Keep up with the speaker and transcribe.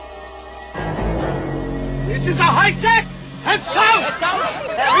This is a hijack! Heads down! Heads down!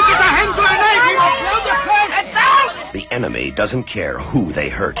 We get a hand grenade! We will blow the plane! Heads down! The enemy doesn't care who they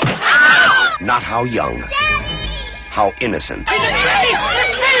hurt. Not how young. Daddy! How innocent. No!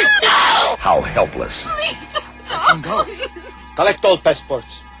 How helpless. Please don't go. Collect all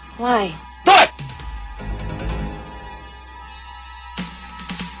passports. Why? Do it!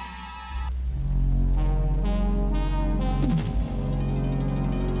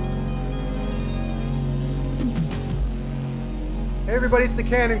 Hey everybody, it's the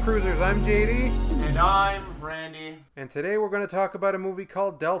Cannon Cruisers. I'm JD. And I'm Randy. And today we're going to talk about a movie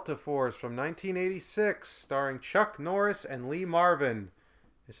called Delta Force from 1986, starring Chuck Norris and Lee Marvin.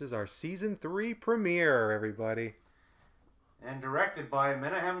 This is our Season 3 premiere, everybody. And directed by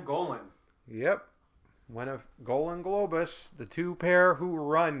Menahem Golan. Yep. One of Golan Globus, the two pair who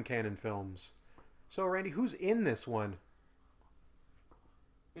run Cannon Films. So, Randy, who's in this one?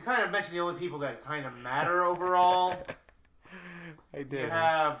 You kind of mentioned the only people that kind of matter overall. I did. You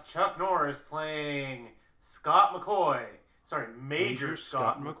have Chuck Norris playing Scott McCoy. Sorry, Major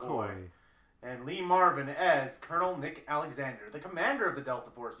Scott McCoy. And Lee Marvin as Colonel Nick Alexander, the commander of the Delta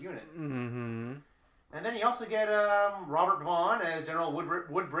Force unit. Mm-hmm. And then you also get Robert Vaughn as General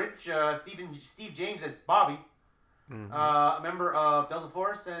Woodbridge, Steve James as Bobby, a member of Delta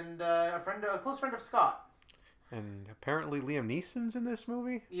Force and a close friend of Scott. And apparently Liam Neeson's in this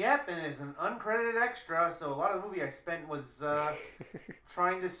movie? Yep, and is an uncredited extra, so a lot of the movie I spent was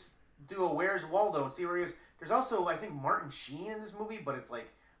trying to do a Where's Waldo and see where he is. There's also, I think, Martin Sheen in this movie, but it's like,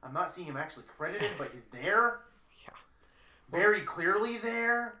 I'm not seeing him actually credited, but he's there. Yeah. Very clearly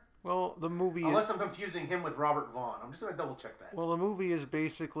there. Well, the movie Unless I'm confusing him with Robert Vaughn. I'm just going to double check that. Well, the movie is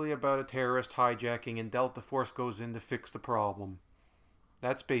basically about a terrorist hijacking and Delta Force goes in to fix the problem.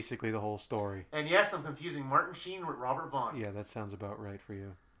 That's basically the whole story. And yes, I'm confusing Martin Sheen with Robert Vaughn. Yeah, that sounds about right for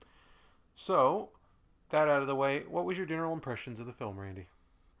you. So, that out of the way, what was your general impressions of the film, Randy?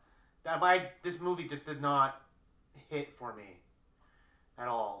 This movie just did not hit for me at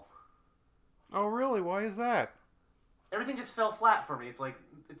all. Oh, really? Why is that? Everything just fell flat for me. It's like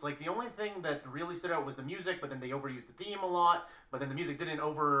the only thing that really stood out was the music, but then they overused the theme a lot. But then the music didn't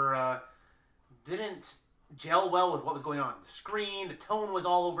gel well with what was going on the screen. The tone was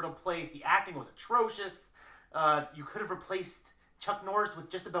all over the place. The acting was atrocious. You could have replaced Chuck Norris with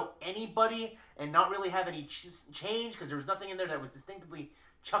just about anybody and not really have any change because there was nothing in there that was distinctively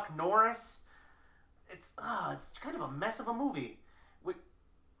Chuck Norris. It's kind of a mess of a movie, which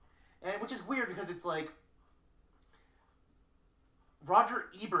is weird because it's like Roger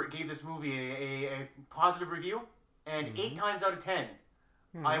Ebert gave this movie a positive review, and 8 times out of 10.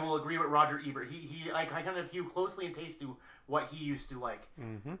 I will agree with Roger Ebert. I kind of view closely in taste to what he used to like.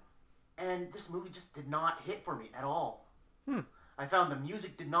 Mm-hmm. And this movie just did not hit for me at all. I found the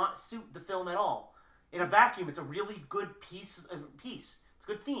music did not suit the film at all. In a vacuum, it's a really good piece. It's a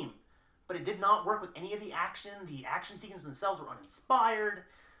good theme. But it did not work with any of the action. The action sequences themselves were uninspired.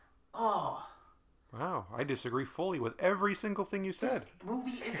 Oh. Wow, I disagree fully with every single thing you said. This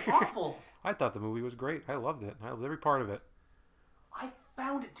movie is awful. I thought the movie was great. I loved it. I loved every part of it. I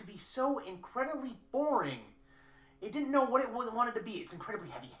found it to be so incredibly boring. It didn't know what it wanted to be. It's incredibly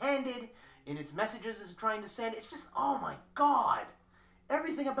heavy-handed in its messages it's trying to send. It's just, oh my god.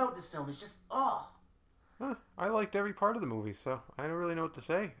 Everything about this film is just, oh. I liked every part of the movie, so I don't really know what to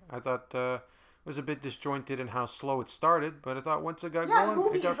say. I thought it was a bit disjointed in how slow it started, but I thought once it got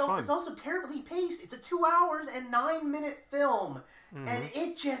going, it got fun. It's also terribly paced. It's a 2 hours and 9-minute film, and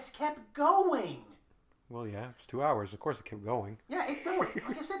it just kept going. Well, yeah, it's 2 hours. Of course it kept going. Yeah,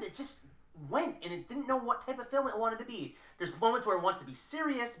 like I said, it just went, and it didn't know what type of film it wanted to be. There's moments where it wants to be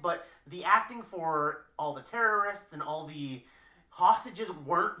serious, but the acting for all the terrorists and all the hostages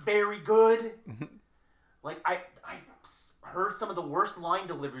weren't very good. Like, I heard some of the worst line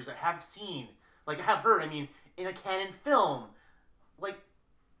deliveries I have seen. Like, I have heard, in a Cannon film. Like,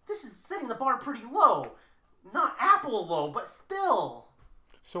 this is setting the bar pretty low. Not Apple low, but still.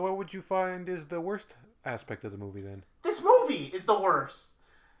 So what would you find is the worst aspect of the movie, then? This movie is the worst.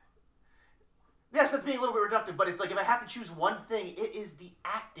 Yes, that's being a little bit reductive, but it's like if I have to choose one thing, it is the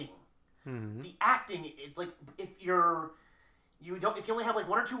acting. Mm-hmm. The acting, it's like if you only have like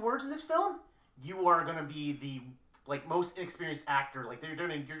 1 or 2 words in this film, you are gonna be the like most inexperienced actor. Like you're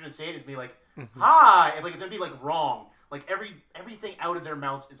gonna say it, it's gonna be like hi, and like it's gonna be like wrong. Like everything out of their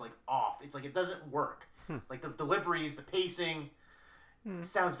mouths is like off. It's like it doesn't work. Like the deliveries, the pacing. It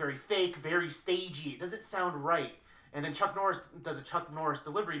sounds very fake, very stagey. It doesn't sound right. And then Chuck Norris does a Chuck Norris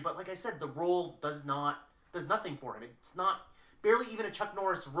delivery, but like I said, the role does nothing for him. It's not barely even a Chuck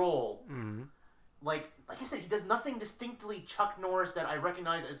Norris role. Mm-hmm. Like I said, he does nothing distinctly Chuck Norris that I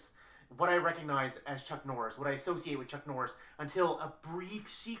recognize as what I recognize as Chuck Norris, what I associate with Chuck Norris, until a brief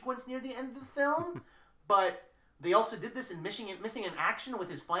sequence near the end of the film. But they also did this in Missing in Action with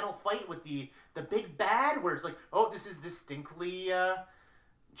his final fight with the big bad, where it's like, oh, this is distinctly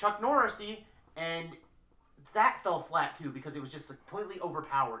Chuck Norris-y, and that fell flat too because it was just completely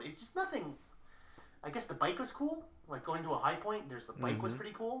overpowered. It just nothing. I guess the bike was cool, like going to a high point. The bike was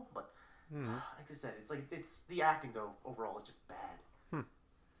pretty cool, but like I said, it's the acting though overall is just bad.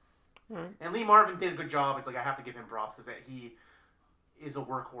 Right. And Lee Marvin did a good job. It's like I have to give him props because he is a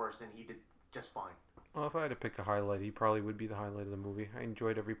workhorse and he did just fine. Well, if I had to pick a highlight, he probably would be the highlight of the movie. I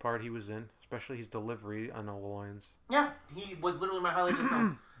enjoyed every part he was in, especially his delivery on all the lines. Yeah, he was literally my highlight of the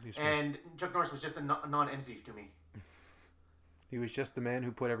film. And Chuck Norris was just a non-entity to me. He was just the man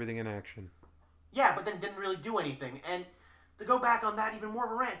who put everything in action. Yeah, but then didn't really do anything. And to go back on that, even more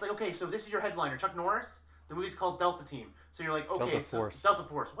of a rant. It's like, okay, so this is your headliner, Chuck Norris. The movie's called Delta Team. So you're like, okay, Delta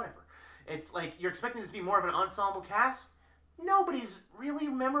Force, whatever. It's like you're expecting this to be more of an ensemble cast. Nobody's really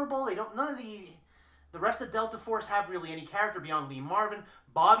memorable. None of the rest of Delta Force have really any character beyond Lee Marvin.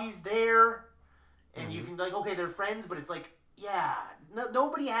 Bobby's there, and you can like, okay, they're friends, but it's like, yeah,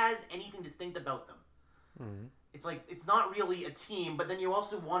 nobody has anything distinct about them. It's like it's not really a team, but then you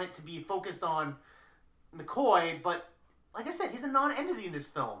also want it to be focused on McCoy. But like I said, he's a non-entity in this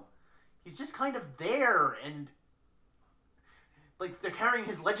film. He's just kind of there, and like they're carrying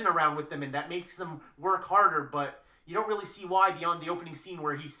his legend around with them, and that makes them work harder. But you don't really see why beyond the opening scene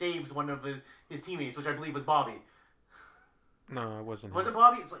where he saves one of his teammates, which I believe was Bobby. No, it wasn't. Was it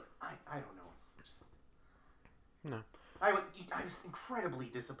Bobby? It's like I don't know. It's just no. I was incredibly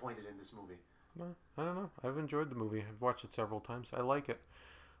disappointed in this movie. Well, I don't know. I've enjoyed the movie. I've watched it several times. I like it.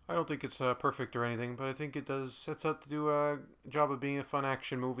 I don't think it's perfect or anything, but I think it sets out to do a job of being a fun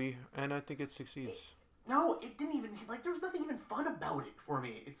action movie, and I think it succeeds. It didn't even there was nothing even fun about it for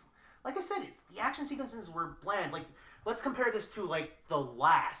me. It's like I said, the action sequences were bland. Like let's compare this to like the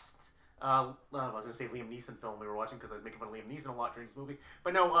last. I was gonna say Liam Neeson film we were watching because I was making fun of Liam Neeson a lot during this movie.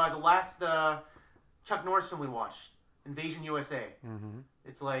 But no, the last Chuck Norris film we watched, Invasion USA.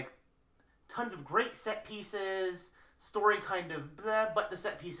 It's like tons of great set pieces, story kind of bleh, but the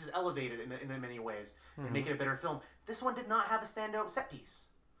set piece is elevated in many ways and make it a better film. This one did not have a standout set piece.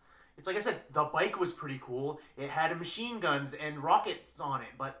 It's like I said, the bike was pretty cool. It had machine guns and rockets on it,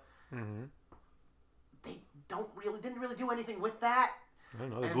 but they didn't really do anything with that. I don't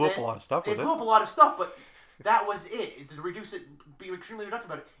know. They blew up a lot of stuff with it. They blew up a lot of stuff, but that was it. To reduce it, be extremely reductive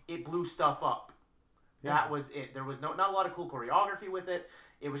about it, it blew stuff up. Yeah. That was it. There was not a lot of cool choreography with it.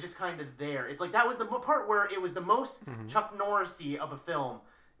 It was just kind of there. It's like that was the part where it was the most Chuck Norris-y of a film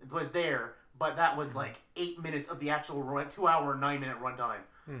was there, but that was like 8 minutes of the actual 2 hour, 9 minute runtime.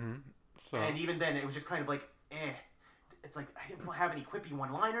 So. And even then, it was just kind of like, It's like I didn't have any quippy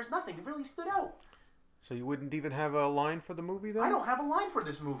one-liners. Nothing. It really stood out. So you wouldn't even have a line for the movie then? I don't have a line for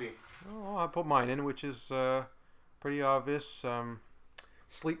this movie. Oh, I put mine in, which is pretty obvious.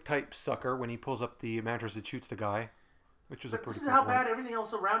 Sleep tight sucker when he pulls up the mattress and shoots the guy, which was a pretty. This is how bad everything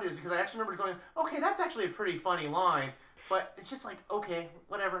else around it is because I actually remember going, okay, that's actually a pretty funny line, but it's just like, okay,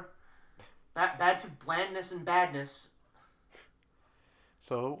 whatever. Bad to blandness and badness.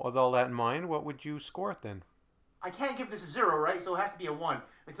 So with all that in mind, what would you score it then? I can't give this a 0, right? So it has to be a 1.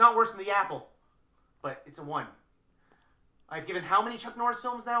 It's not worse than The Apple, but it's a 1. I've given how many Chuck Norris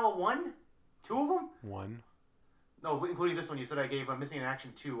films now a 1? 2 of them? 1. No, including this one. You said I gave Missing in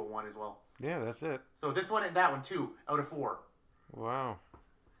Action 2 a 1 as well. Yeah, that's it. So this one and that one 2 out of 4. Wow.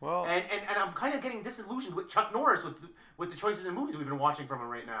 Well, and I'm kind of getting disillusioned with Chuck Norris with the choices in movies we've been watching from him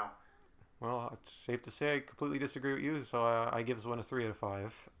right now. Well, it's safe to say I completely disagree with you, so I give this one a 3 out of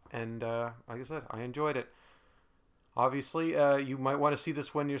 5. And like I said, I enjoyed it. Obviously, you might want to see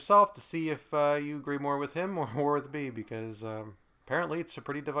this one yourself to see if you agree more with him or more with me, because apparently it's a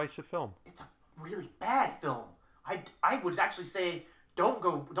pretty divisive film. It's a really bad film. I would actually say don't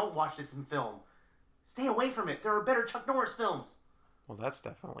watch this in film. Stay away from it. There are better Chuck Norris films. Well, that's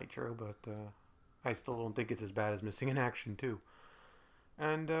definitely true, but I still don't think it's as bad as Missing in Action 2.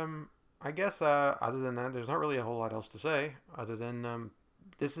 And I guess other than that, there's not really a whole lot else to say, other than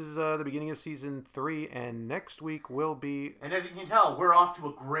this is the beginning of Season 3, and next week will be... And as you can tell, we're off to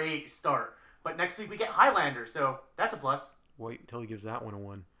a great start. But next week we get Highlander, so that's a plus. Wait until he gives that one a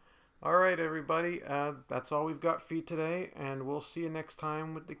 1. All right, everybody. That's all we've got for you today, and we'll see you next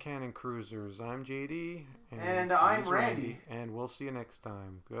time with the Cannon Cruisers. I'm JD. And I'm Randy. And we'll see you next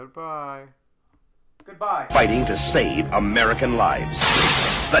time. Goodbye. Goodbye. Fighting to save American lives.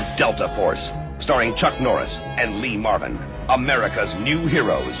 The Delta Force, starring Chuck Norris and Lee Marvin. America's new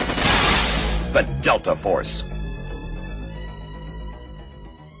heroes. The Delta Force.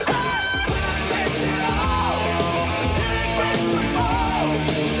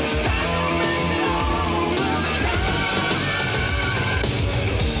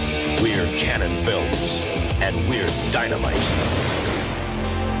 Cannon Films, and we're dynamite.